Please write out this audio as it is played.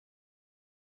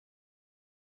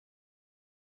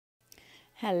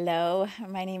Hello,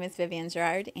 my name is Vivian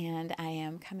Gerard, and I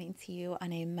am coming to you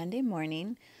on a Monday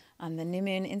morning on the new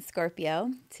moon in Scorpio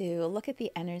to look at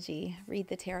the energy, read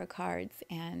the tarot cards,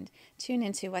 and tune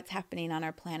into what's happening on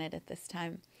our planet at this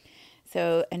time.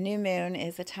 So, a new moon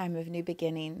is a time of new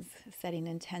beginnings, setting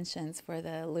intentions for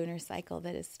the lunar cycle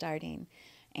that is starting.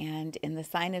 And in the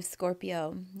sign of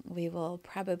Scorpio, we will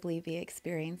probably be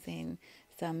experiencing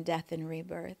some death and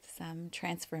rebirth, some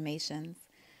transformations.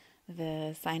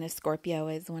 The sign of Scorpio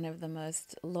is one of the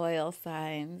most loyal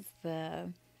signs,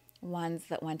 the ones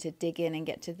that want to dig in and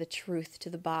get to the truth, to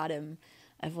the bottom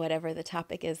of whatever the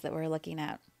topic is that we're looking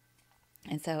at.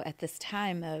 And so at this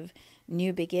time of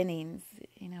new beginnings,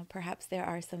 perhaps there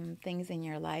are some things in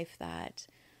your life that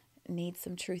need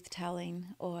some truth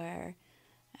telling or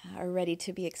are ready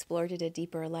to be explored at a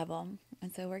deeper level.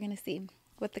 And so we're going to see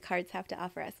what the cards have to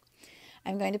offer us.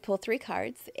 I'm going to pull three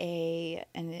cards,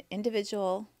 an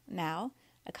individual now,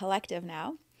 a collective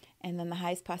now, and then the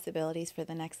highest possibilities for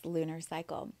the next lunar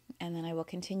cycle. And then I will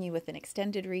continue with an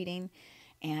extended reading,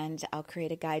 and I'll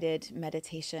create a guided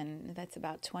meditation that's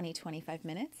about 20-25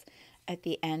 minutes at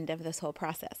the end of this whole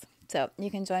process. So you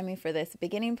can join me for this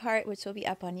beginning part, which will be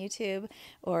up on YouTube,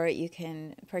 or you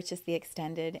can purchase the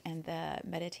extended and the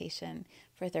meditation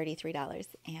for $33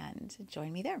 and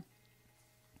join me there.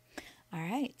 All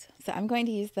right, so I'm going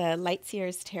to use the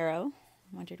Lightseers Tarot.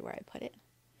 I wondered where I put it.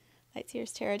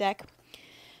 Lightseers Tarot deck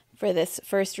for this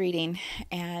first reading.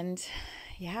 And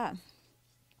yeah,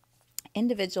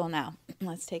 individual now.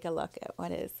 Let's take a look at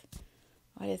what is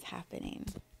happening.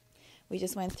 We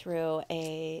just went through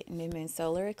a new moon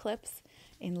solar eclipse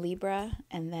in Libra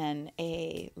and then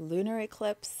a lunar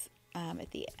eclipse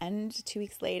at the end 2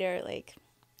 weeks later.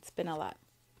 It's been a lot.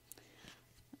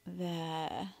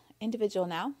 The individual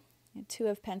now. Two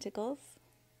of Pentacles.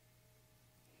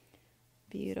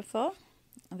 Beautiful.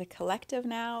 The collective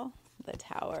now, the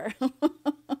Tower.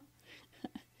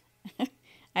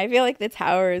 I feel like the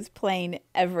Tower is playing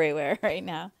everywhere right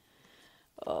now.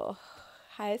 Oh,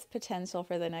 highest potential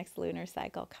for the next lunar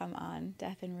cycle. Come on,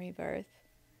 death and rebirth.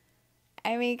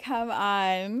 I mean, come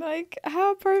on.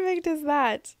 How perfect is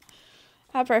that?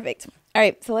 How perfect. All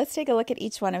right, so let's take a look at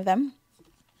each one of them,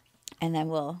 and then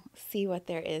we'll see what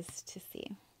there is to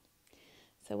see.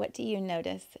 So what do you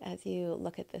notice as you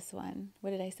look at this one? What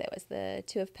did I say? It was the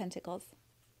Two of Pentacles.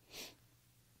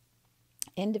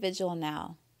 Individual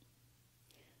now.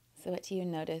 So what do you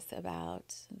notice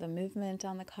about the movement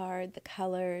on the card, the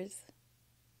colors,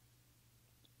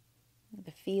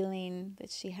 the feeling that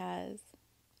she has?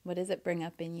 What does it bring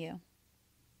up in you?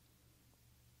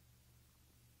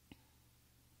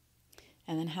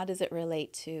 And then how does it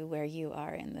relate to where you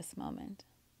are in this moment?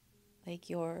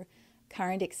 Your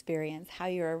current experience, how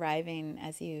you're arriving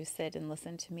as you sit and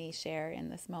listen to me share in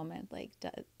this moment.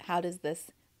 How does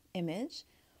this image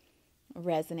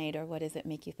resonate, or what does it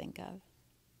make you think of?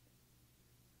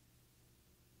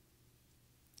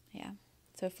 Yeah.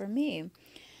 So for me,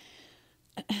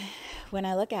 when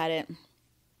I look at it,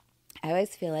 I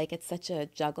always feel like it's such a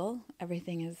juggle.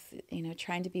 Everything is,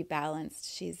 trying to be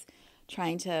balanced. She's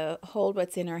trying to hold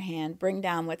what's in her hand, bring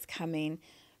down what's coming,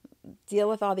 deal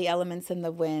with all the elements in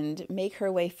the wind, make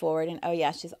her way forward, and oh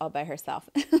yeah, she's all by herself.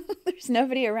 There's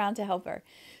nobody around to help her.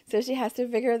 So she has to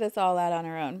figure this all out on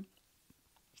her own.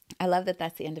 I love that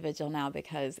that's the individual now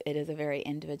because it is a very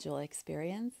individual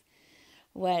experience.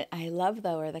 What I love,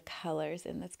 though, are the colors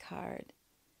in this card.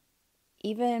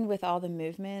 Even with all the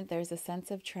movement, there's a sense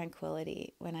of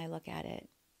tranquility when I look at it.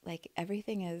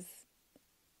 Everything is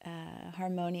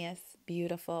harmonious,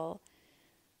 beautiful.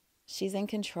 She's in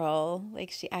control.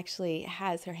 She actually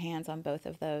has her hands on both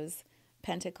of those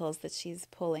pentacles that she's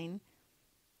pulling.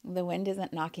 The wind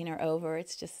isn't knocking her over.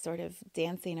 It's just sort of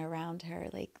dancing around her.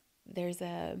 There's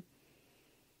an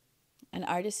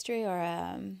artistry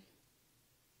or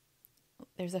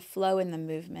there's a flow in the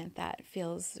movement that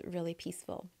feels really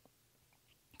peaceful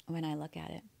when I look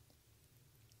at it.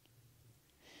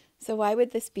 So why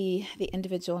would this be the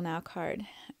individual now card?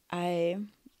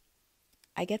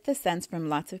 I get the sense from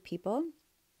lots of people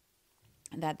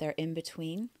that they're in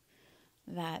between,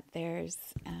 that there's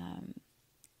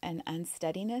an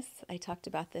unsteadiness. I talked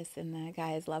about this in the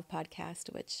Gaia's Love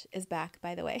podcast, which is back,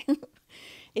 by the way.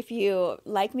 If you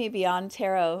like me beyond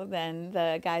tarot, then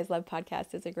the Gaia's Love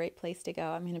podcast is a great place to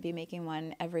go. I'm going to be making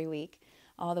one every week,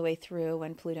 all the way through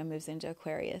when Pluto moves into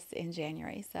Aquarius in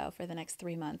January. So for the next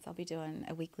 3 months, I'll be doing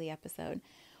a weekly episode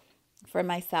for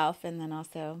myself, and then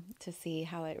also to see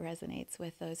how it resonates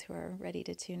with those who are ready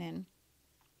to tune in.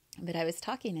 But I was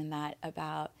talking in that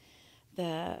about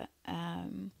the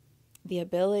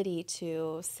ability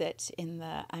to sit in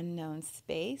the unknown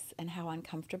space and how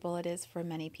uncomfortable it is for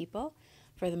many people.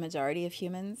 for the majority of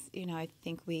humans. I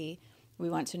think we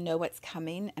want to know what's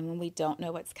coming, and when we don't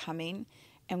know what's coming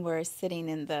and we're sitting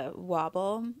in the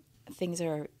wobble, things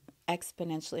are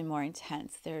exponentially more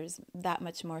intense. There's that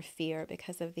much more fear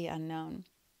because of the unknown.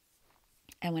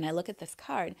 And when I look at this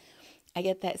card, I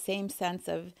get that same sense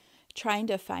of trying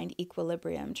to find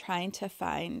equilibrium, trying to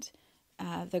find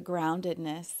the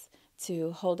groundedness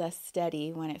to hold us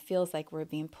steady when it feels like we're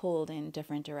being pulled in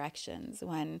different directions.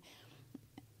 When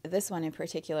this one in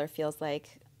particular feels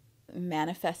like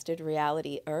manifested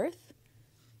reality earth,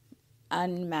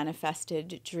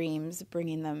 unmanifested dreams,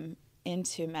 bringing them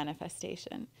into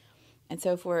manifestation. And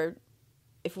so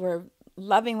if we're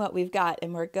loving what we've got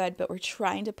and we're good, but we're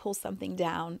trying to pull something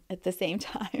down at the same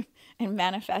time and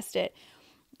manifest it,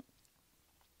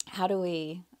 how do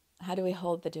we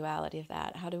hold the duality of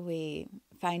that? How do we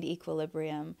find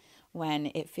equilibrium when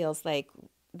it feels like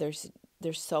there's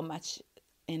so much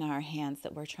in our hands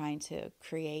that we're trying to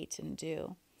create and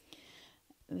do?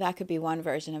 That could be one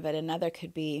version of it. Another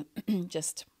could be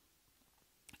just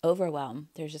overwhelm.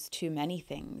 There's just too many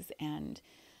things. And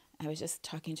I was just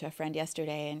talking to a friend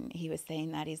yesterday, and he was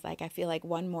saying that he's like, I feel like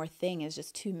one more thing is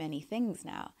just too many things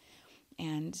now.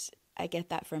 And I get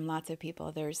that from lots of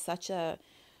people. There's such a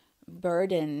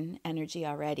burden energy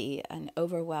already, an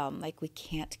overwhelm, like we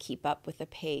can't keep up with the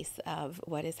pace of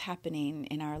what is happening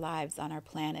in our lives on our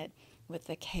planet with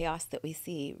the chaos that we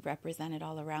see represented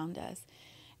all around us.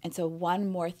 And so one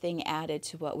more thing added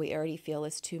to what we already feel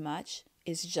is too much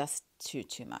is just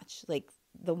too much. Like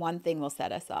the one thing will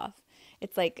set us off.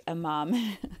 It's like a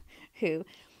mom who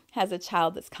has a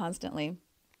child that's constantly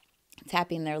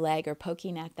tapping their leg or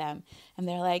poking at them. And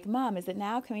they're like, Mom, is it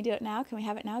now? Can we do it now? Can we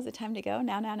have it now? Is it time to go?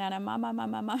 Now,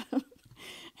 mom.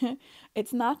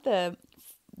 It's not the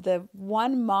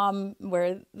one mom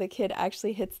where the kid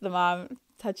actually hits the mom,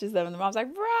 touches them, and the mom's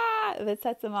like, brah, that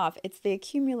sets them off. It's the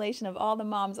accumulation of all the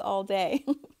moms all day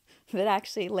that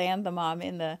actually land the mom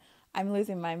in the, I'm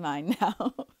losing my mind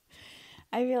now.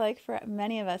 I feel like for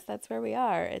many of us, that's where we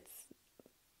are. It's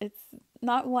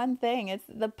not one thing. It's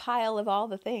the pile of all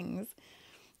the things.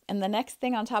 And the next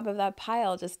thing on top of that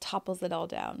pile just topples it all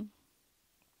down.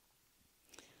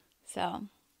 So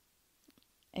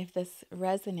if this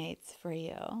resonates for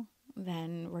you,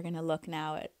 then we're going to look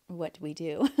now at what we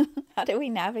do. How do we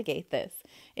navigate this?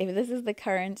 If this is the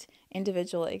current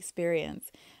individual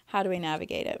experience, how do we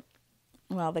navigate it?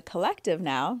 Well, the collective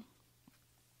now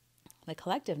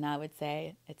would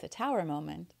say it's a tower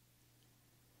moment.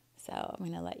 So I'm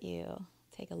going to let you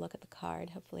take a look at the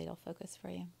card. Hopefully it'll focus for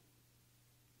you.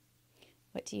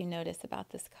 What do you notice about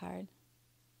this card?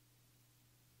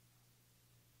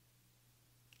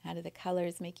 How do the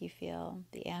colors make you feel?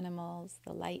 The animals,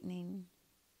 the lightning?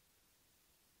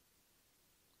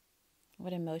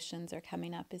 What emotions are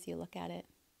coming up as you look at it?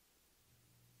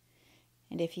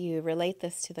 And if you relate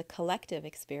this to the collective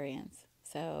experience,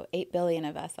 so 8 billion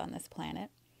of us on this planet,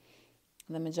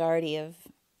 the majority of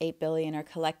 8 billion are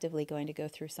collectively going to go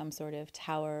through some sort of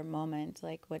tower moment.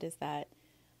 Like, what does that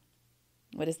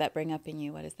bring up in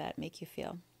you? What does that make you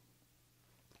feel?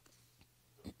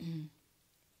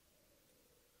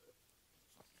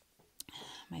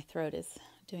 My throat is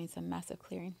doing some massive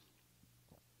clearing.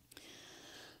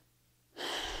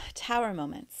 Tower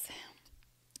moments.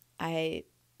 I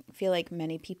feel like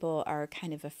many people are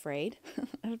kind of afraid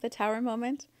of the tower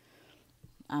moment.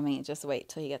 I mean, just wait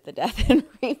till you get the death and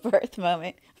rebirth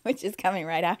moment, which is coming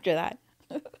right after that.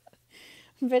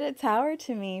 But a tower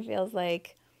to me feels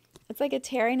like it's like a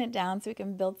tearing it down so we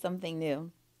can build something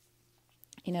new.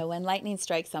 You know, when lightning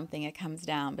strikes something, it comes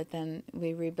down, but then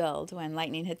we rebuild. When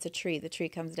lightning hits a tree, the tree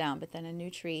comes down, but then a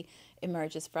new tree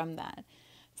emerges from that.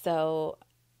 So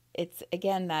it's,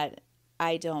 again, that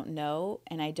I don't know,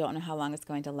 and I don't know how long it's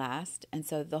going to last. And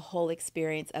so the whole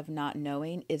experience of not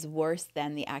knowing is worse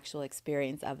than the actual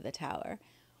experience of the tower.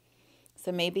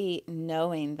 So maybe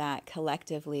knowing that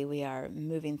collectively we are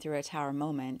moving through a tower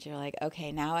moment, you're like,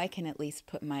 okay, now I can at least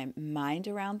put my mind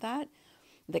around that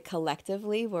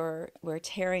collectively we're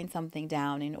tearing something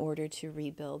down in order to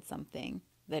rebuild something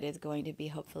that is going to be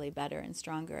hopefully better and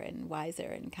stronger and wiser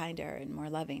and kinder and more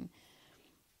loving.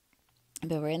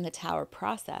 But we're in the tower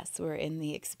process. We're in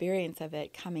the experience of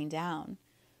it coming down.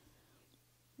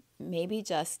 Maybe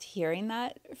just hearing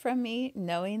that from me,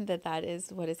 knowing that that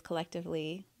is what is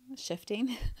collectively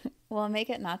shifting, will make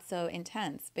it not so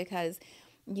intense, because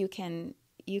you can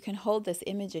hold this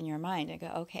image in your mind and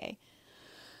go, okay,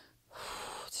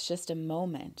 it's just a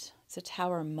moment. It's a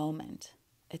tower moment.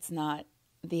 It's not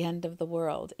the end of the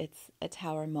world. It's a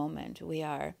tower moment. We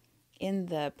are in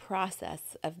the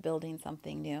process of building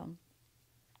something new.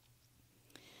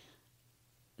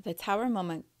 The tower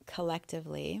moment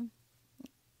collectively,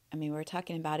 I mean, we're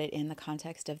talking about it in the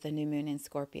context of the new moon in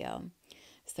Scorpio.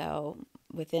 So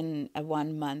within a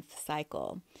 1 month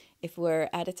cycle, if we're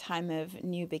at a time of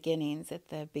new beginnings at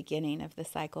the beginning of the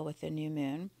cycle with the new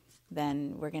moon,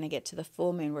 then we're going to get to the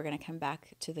full moon. We're going to come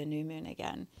back to the new moon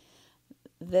again.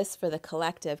 This for the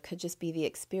collective could just be the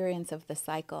experience of the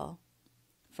cycle.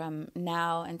 From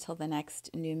now until the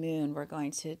next new moon, we're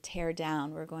going to tear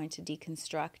down, we're going to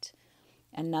deconstruct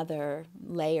another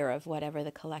layer of whatever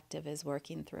the collective is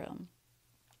working through.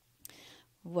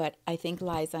 What I think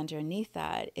lies underneath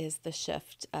that is the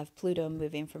shift of Pluto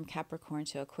moving from Capricorn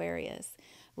to Aquarius.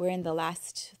 We're in the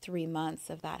last 3 months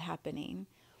of that happening.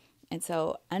 And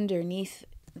so underneath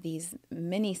these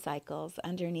mini cycles,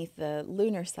 underneath the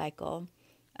lunar cycle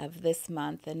of this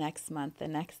month, the next month, the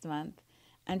next month,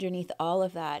 underneath all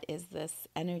of that is this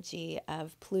energy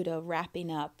of Pluto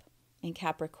wrapping up in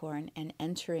Capricorn and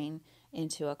entering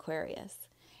into Aquarius.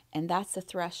 And that's a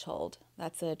threshold.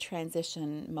 That's a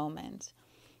transition moment.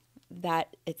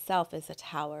 That itself is a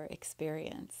tower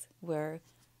experience. We're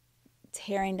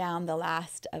tearing down the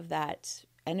last of that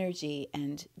energy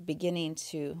and beginning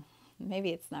to,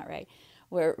 maybe it's not right,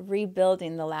 we're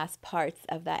rebuilding the last parts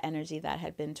of that energy that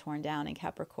had been torn down in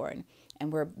Capricorn.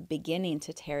 And we're beginning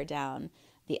to tear down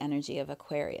the energy of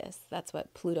Aquarius. That's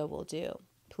what Pluto will do.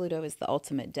 Pluto is the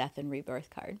ultimate death and rebirth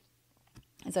card.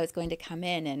 And so it's going to come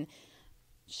in and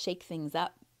shake things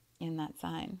up in that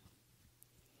sign.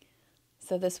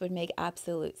 So this would make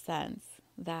absolute sense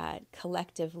that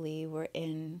collectively we're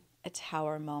in a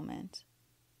tower moment.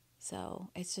 So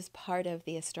it's just part of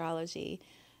the astrology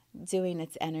doing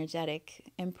its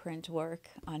energetic imprint work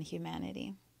on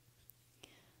humanity.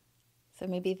 So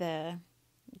maybe the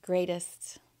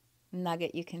greatest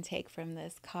nugget you can take from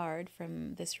this card,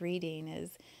 from this reading,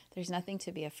 is there's nothing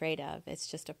to be afraid of. It's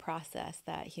just a process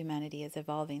that humanity is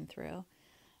evolving through,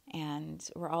 and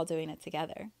we're all doing it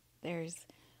together. There's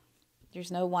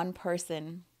no one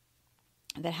person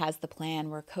that has the plan.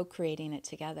 We're co-creating it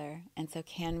together. And so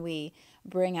can we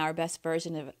bring our best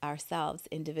version of ourselves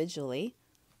individually?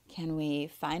 Can we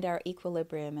find our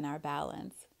equilibrium and our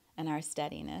balance and our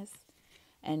steadiness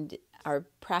and our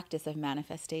practice of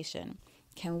manifestation?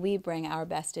 Can we bring our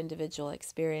best individual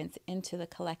experience into the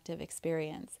collective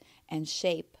experience and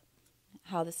shape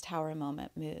how this tower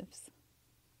moment moves?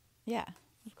 Yeah,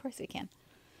 of course we can.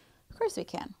 Of course we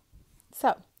can.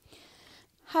 So,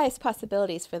 highest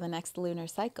possibilities for the next lunar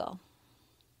cycle.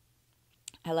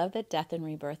 I love that death and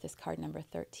rebirth is card number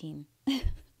 13.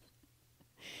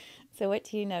 So what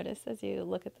do you notice as you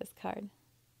look at this card?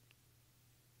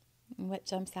 What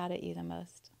jumps out at you the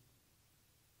most?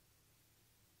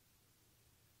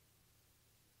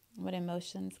 What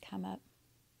emotions come up?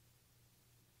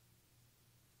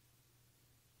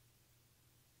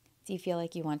 Do you feel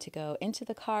like you want to go into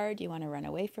the card? Do you want to run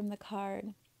away from the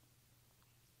card?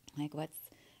 Like, what's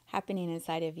happening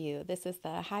inside of you? This is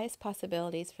the highest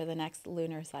possibilities for the next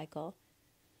lunar cycle.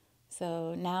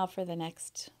 So now for the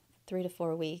next 3 to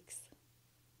 4 weeks,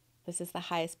 this is the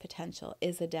highest potential,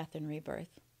 is a death and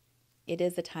rebirth. It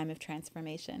is a time of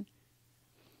transformation.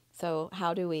 So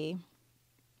how do we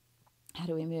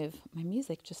move? My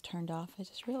music just turned off. I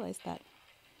just realized that.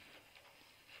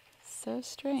 So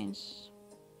strange.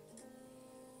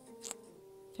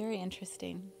 Very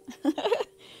interesting.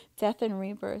 Death and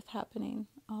rebirth happening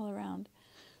all around.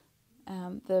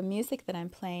 The music that I'm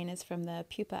playing is from the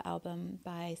Pupa album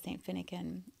by St.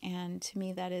 Finnegan, and to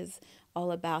me that is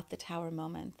all about the tower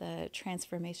moment, the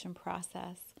transformation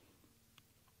process.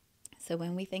 So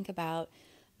when we think about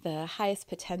the highest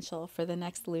potential for the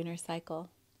next lunar cycle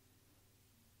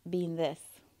being this,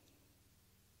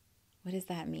 what does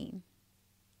that mean?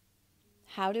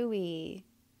 How do we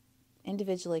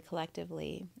individually,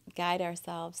 collectively, guide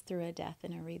ourselves through a death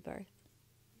and a rebirth?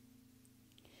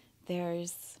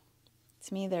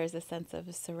 To me, there's a sense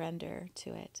of surrender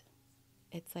to it.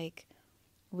 It's like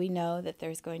we know that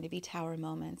there's going to be tower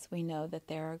moments. We know that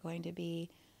there are going to be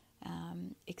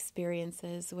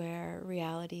experiences where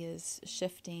reality is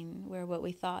shifting, where what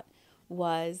we thought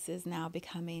was is now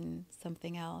becoming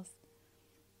something else.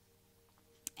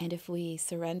 And if we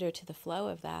surrender to the flow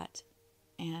of that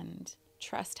and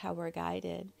trust how we're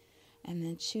guided, and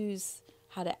then choose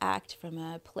how to act from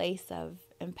a place of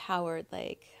empowered,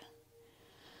 like,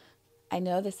 I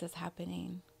know this is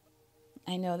happening.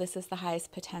 I know this is the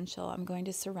highest potential. I'm going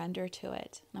to surrender to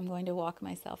it. I'm going to walk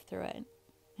myself through it.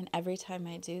 And every time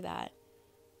I do that,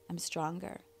 I'm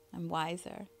stronger. I'm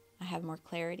wiser. I have more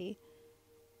clarity.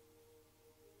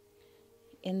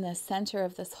 In the center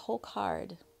of this whole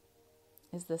card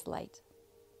is this light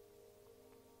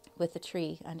with the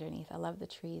tree underneath. I love the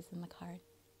trees in the card.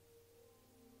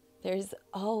 There's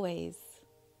always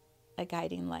a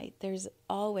guiding light. There's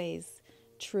always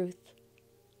truth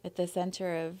at the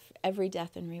center of every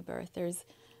death and rebirth. There's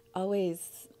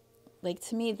always, like,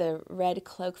 to me, the red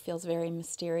cloak feels very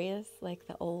mysterious, like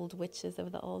the old witches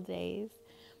of the old days.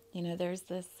 You know, there's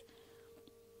this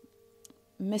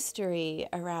mystery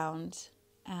around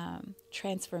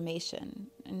transformation,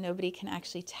 and nobody can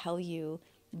actually tell you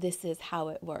this is how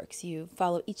it works. You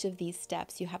follow each of these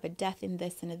steps. You have a death in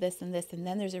this and a this and this, and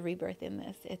then there's a rebirth in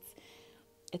this.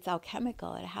 It's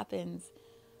alchemical. It happens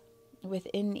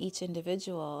within each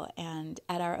individual and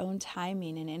at our own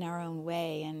timing and in our own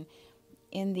way and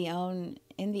in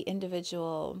the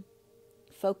individual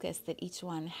focus that each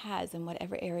one has in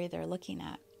whatever area they're looking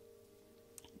at.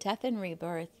 Death and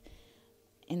rebirth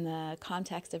in the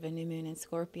context of a new moon in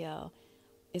Scorpio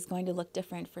is going to look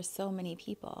different for so many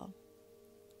people.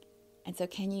 And so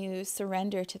can you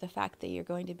surrender to the fact that you're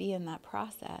going to be in that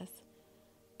process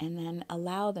and then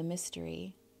allow the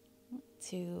mystery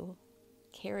to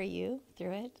carry you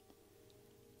through it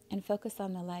and focus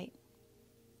on the light.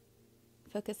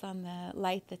 Focus on the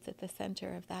light that's at the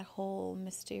center of that whole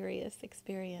mysterious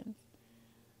experience.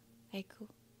 Like,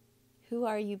 who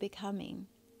are you becoming?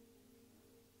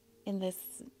 In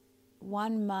this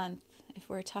 1 month, if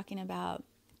we're talking about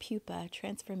pupa,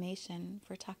 transformation, if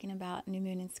we're talking about new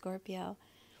moon in Scorpio,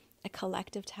 a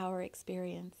collective tower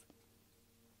experience,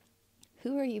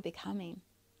 who are you becoming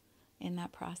in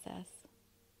that process?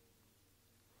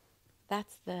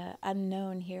 That's the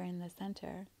unknown here in the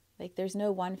center. Like, there's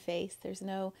no one face, there's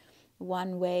no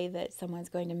one way that someone's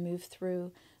going to move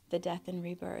through the death and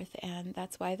rebirth, and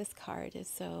that's why this card is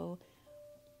so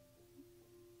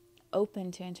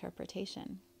open to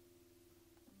interpretation.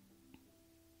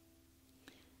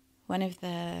 One of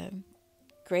the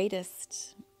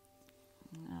greatest,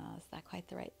 is that quite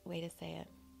the right way to say it?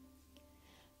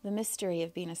 The mystery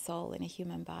of being a soul in a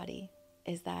human body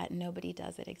is that nobody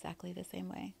does it exactly the same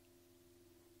way.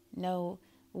 No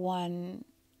one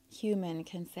human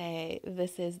can say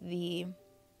this is the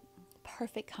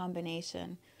perfect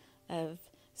combination of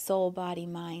soul, body,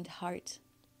 mind, heart,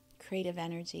 creative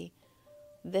energy.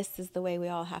 This is the way we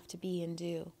all have to be and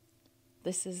do.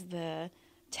 This is the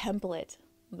template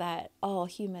that all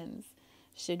humans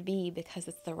should be because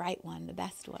it's the right one, the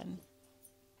best one.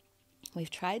 We've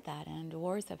tried that, and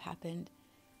wars have happened.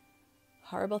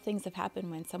 Horrible things have happened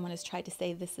when someone has tried to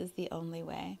say this is the only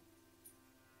way.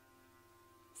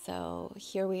 So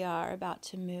here we are about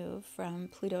to move from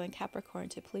Pluto in Capricorn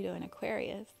to Pluto in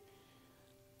Aquarius.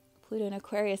 Pluto in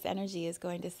Aquarius energy is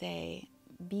going to say,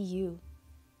 be you.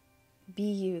 Be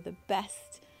you, the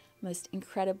best, most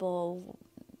incredible,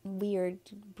 weird,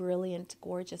 brilliant,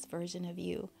 gorgeous version of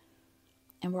you.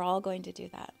 And we're all going to do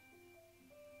that.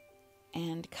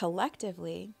 And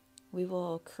collectively, we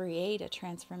will create a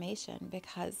transformation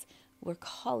because we're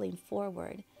calling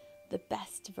forward the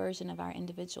best version of our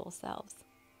individual selves.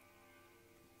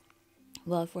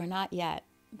 Well, if we're not yet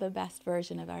the best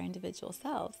version of our individual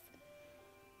selves,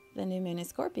 the new moon in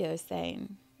Scorpio is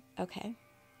saying, okay,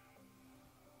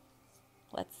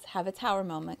 let's have a tower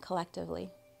moment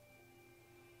collectively.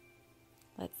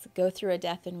 Let's go through a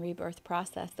death and rebirth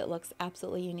process that looks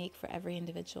absolutely unique for every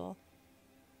individual.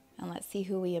 And let's see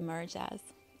who we emerge as,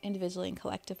 individually and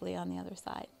collectively, on the other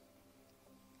side.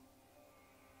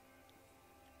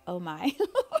 Oh my.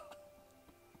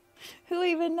 Who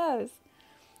even knows?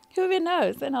 Who even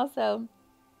knows? And also,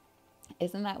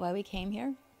 isn't that why we came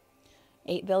here?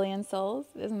 8 billion souls,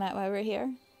 isn't that why we're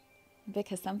here?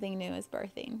 Because something new is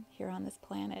birthing here on this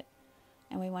planet,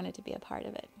 and we wanted to be a part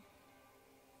of it.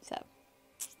 So,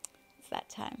 it's that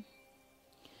time.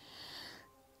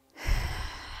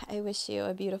 I wish you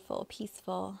a beautiful,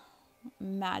 peaceful,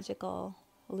 magical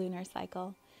lunar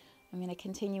cycle. I'm going to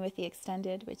continue with the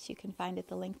extended, which you can find at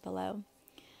the link below.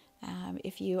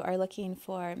 If you are looking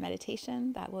for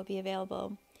meditation, that will be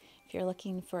available. If you're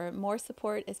looking for more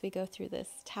support as we go through this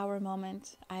tower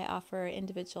moment, I offer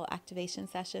individual activation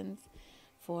sessions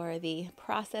for the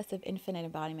process of infinite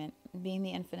embodiment, being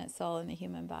the infinite soul in the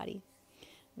human body.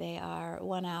 They are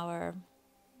 1 hour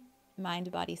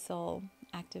mind, body, soul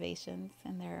activations,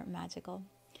 and they're magical.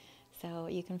 So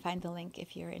you can find the link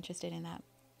if you're interested in that.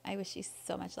 I wish you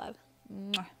so much love.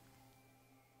 Mwah.